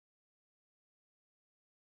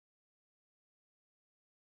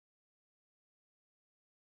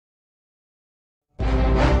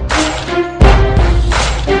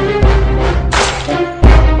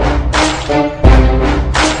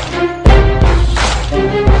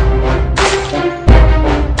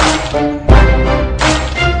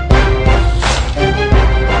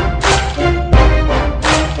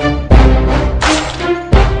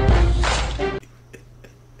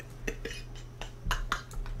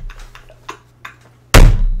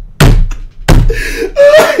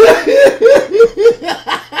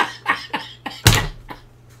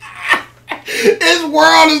This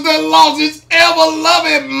world has done lost its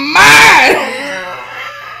ever-loving mind.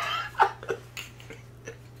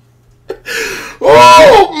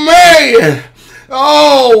 Oh, man.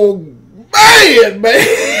 Oh, man.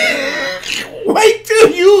 Wait till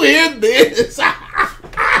you hear this.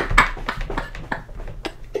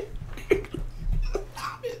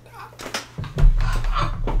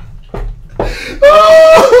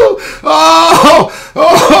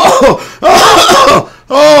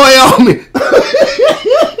 Help me.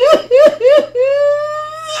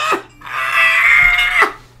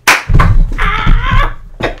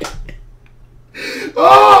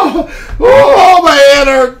 My head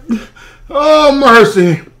hurt. Oh,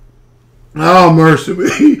 mercy. Oh, mercy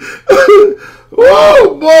me.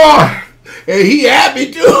 Oh, boy. And he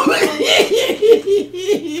happy too.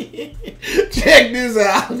 Check this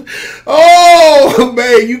out. Oh,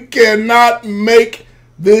 man, you cannot make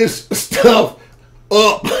this stuff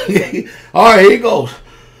up. All right, here it goes.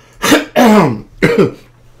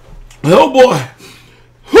 Oh, boy.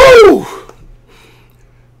 Whew.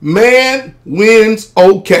 Man wins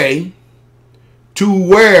okay to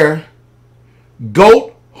wear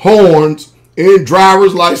goat horns in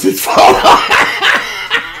driver's license photo.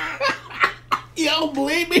 You don't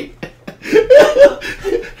believe me?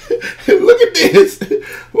 Look at this.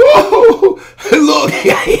 Whoa. Look.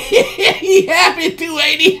 He happy too,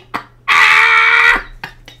 ain't he?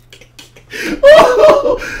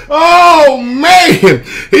 Oh, man.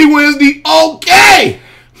 He wins the okay.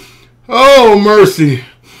 Oh, mercy.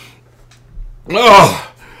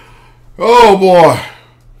 Oh, boy.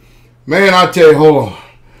 Man, I tell you, hold on.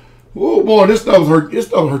 Oh, boy, this stuff hurt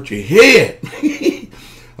your head.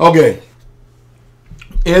 Okay.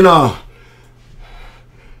 In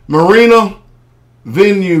Marina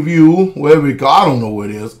Venue, wherever you go, I don't know where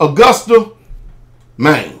it is, Augusta,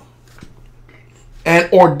 Maine. An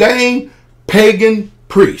ordained pagan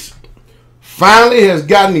priest finally has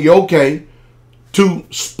gotten the okay to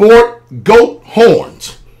sport goat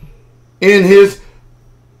horns in his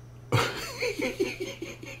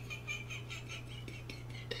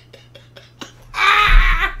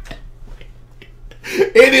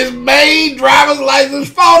in his Maine driver's license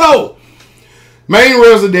photo. Maine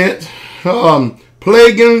resident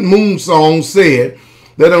Pagan Moonsong said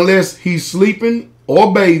that unless he's sleeping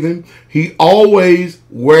or bathing, he always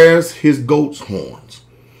wears his goat's horns,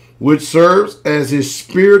 which serves as his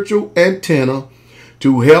spiritual antenna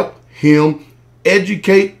to help him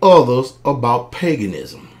educate others about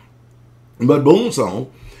paganism. But Moonsong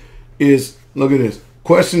is, look at this,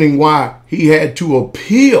 questioning why he had to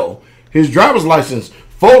appeal his driver's license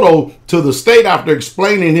photo to the state after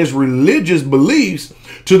explaining his religious beliefs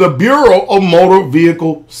to the Bureau of Motor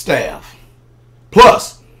Vehicle staff.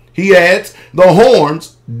 Plus, he adds the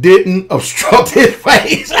horns didn't obstruct his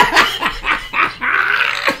face.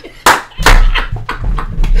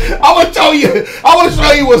 I want to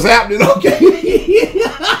show you what's happening, okay?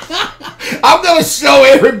 I'm going to show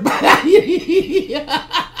everybody.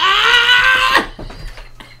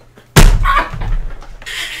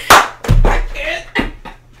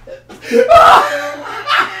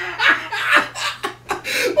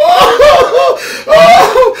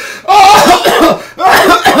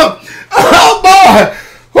 Oh, boy.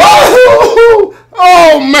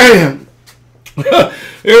 Oh, man.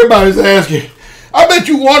 Everybody's asking. I bet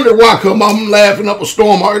you wonder why come I'm laughing up a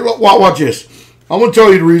storm. Watch this. I'm going to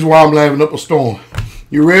tell you the reason why I'm laughing up a storm.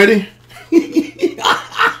 You ready?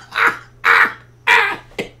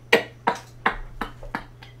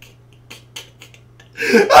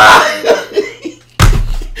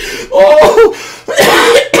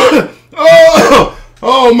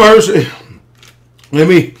 Oh, mercy. Let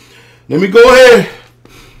me go ahead.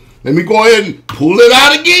 Let me go ahead and pull it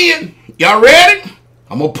out again. Y'all ready?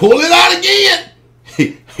 I'm going to pull it out again.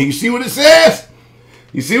 You see what it says?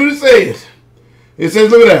 You see what it says? It says,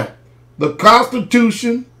 look at that. The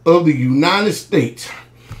Constitution of the United States.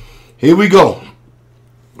 Here we go.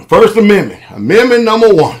 First Amendment. Amendment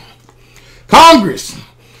number 1. Congress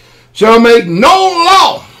shall make no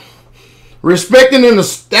law respecting an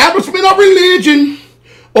establishment of religion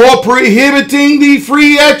or prohibiting the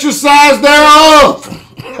free exercise thereof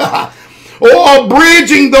or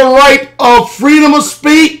abridging the right of freedom of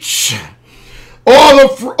speech or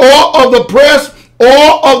of the press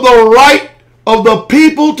or of the right of the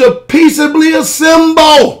people to peaceably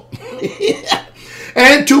assemble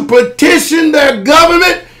and to petition their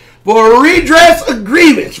government for redress of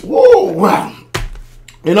grievance. Whoa, wow.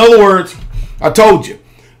 In other words, I told you,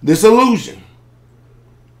 this illusion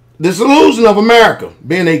of America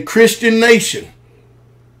being a Christian nation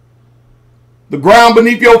the ground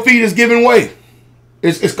beneath your feet is giving way.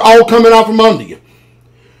 It's all coming out from under you.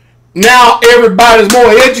 Now everybody's more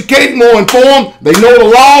educated, more informed. They know the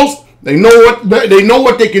laws. They know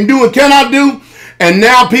what they can do and cannot do. And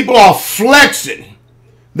now people are flexing.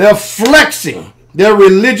 They're flexing their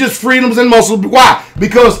religious freedoms and muscles. Why?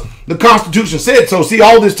 Because the Constitution said so. See,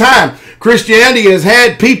 all this time, Christianity has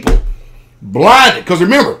had people blinded. Because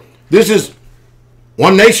remember, this is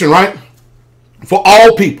one nation, right? For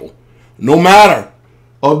all people, no matter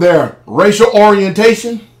of their racial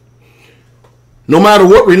orientation, no matter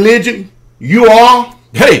what religion you are.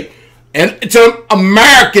 Hey, and it's an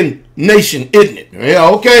American nation, isn't it? Yeah,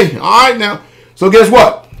 okay. All right now. So guess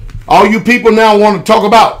what? All you people now want to talk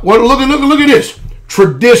about, well, look at this.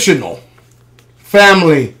 Traditional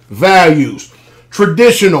family values.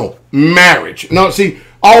 Traditional marriage. Now, see,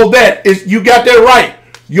 all that is, you got that right.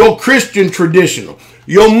 Your Christian traditional,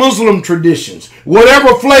 your Muslim traditions,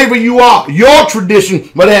 whatever flavor you are, your tradition,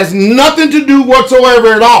 but it has nothing to do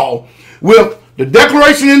whatsoever at all with the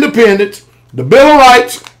Declaration of Independence, the Bill of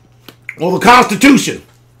Rights, or the Constitution.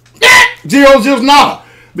 Zero, nada.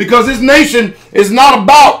 Because this nation is not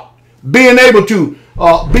about being able to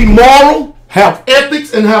be moral, have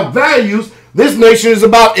ethics, and have values. This nation is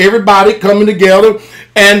about everybody coming together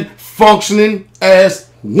and functioning as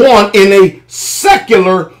one in a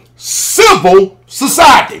secular, civil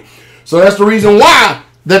society. So that's the reason why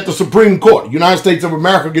that the Supreme Court, United States of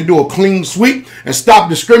America, can do a clean sweep and stop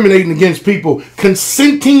discriminating against people,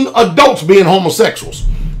 consenting adults being homosexuals.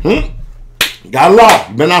 Got a law.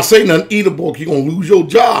 You better not say nothing either, boy, you're going to lose your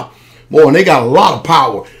job. Boy, and they got a lot of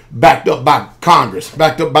power backed up by Congress,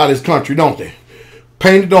 backed up by this country, don't they?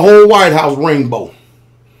 Painted the whole White House rainbow.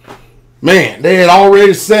 Man, they had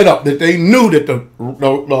already set up that they knew that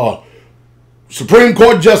the Supreme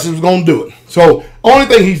Court justice was going to do it. So, only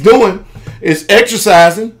thing he's doing is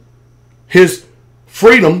exercising his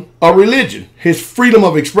freedom of religion, his freedom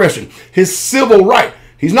of expression, his civil right.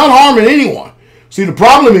 He's not harming anyone. See, the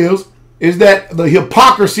problem is that the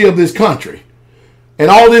hypocrisy of this country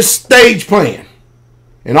and all this stage playing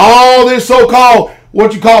and all this so-called,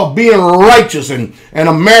 what you call being righteous and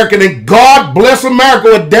American, and God bless America,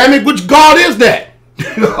 well, damn it, which God is that?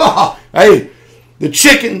 Hey, the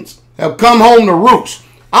chickens have come home to roost.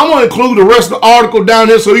 I'm going to include the rest of the article down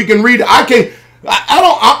here so you can read it. I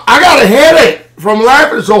got a headache from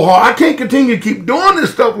laughing so hard. I can't continue to keep doing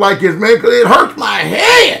this stuff like this, man, because it hurts my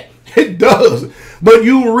head. It does. But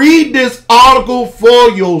you read this article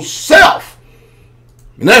for yourself.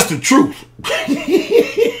 And that's the truth.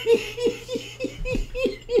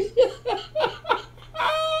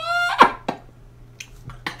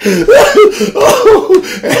 And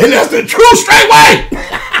that's the truth straight away.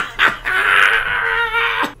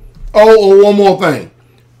 Oh, one more thing.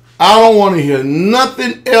 I don't want to hear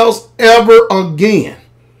nothing else ever again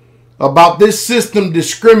about this system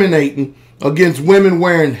discriminating against women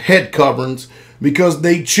wearing head coverings because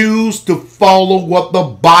they choose to follow what the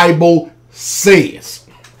Bible says.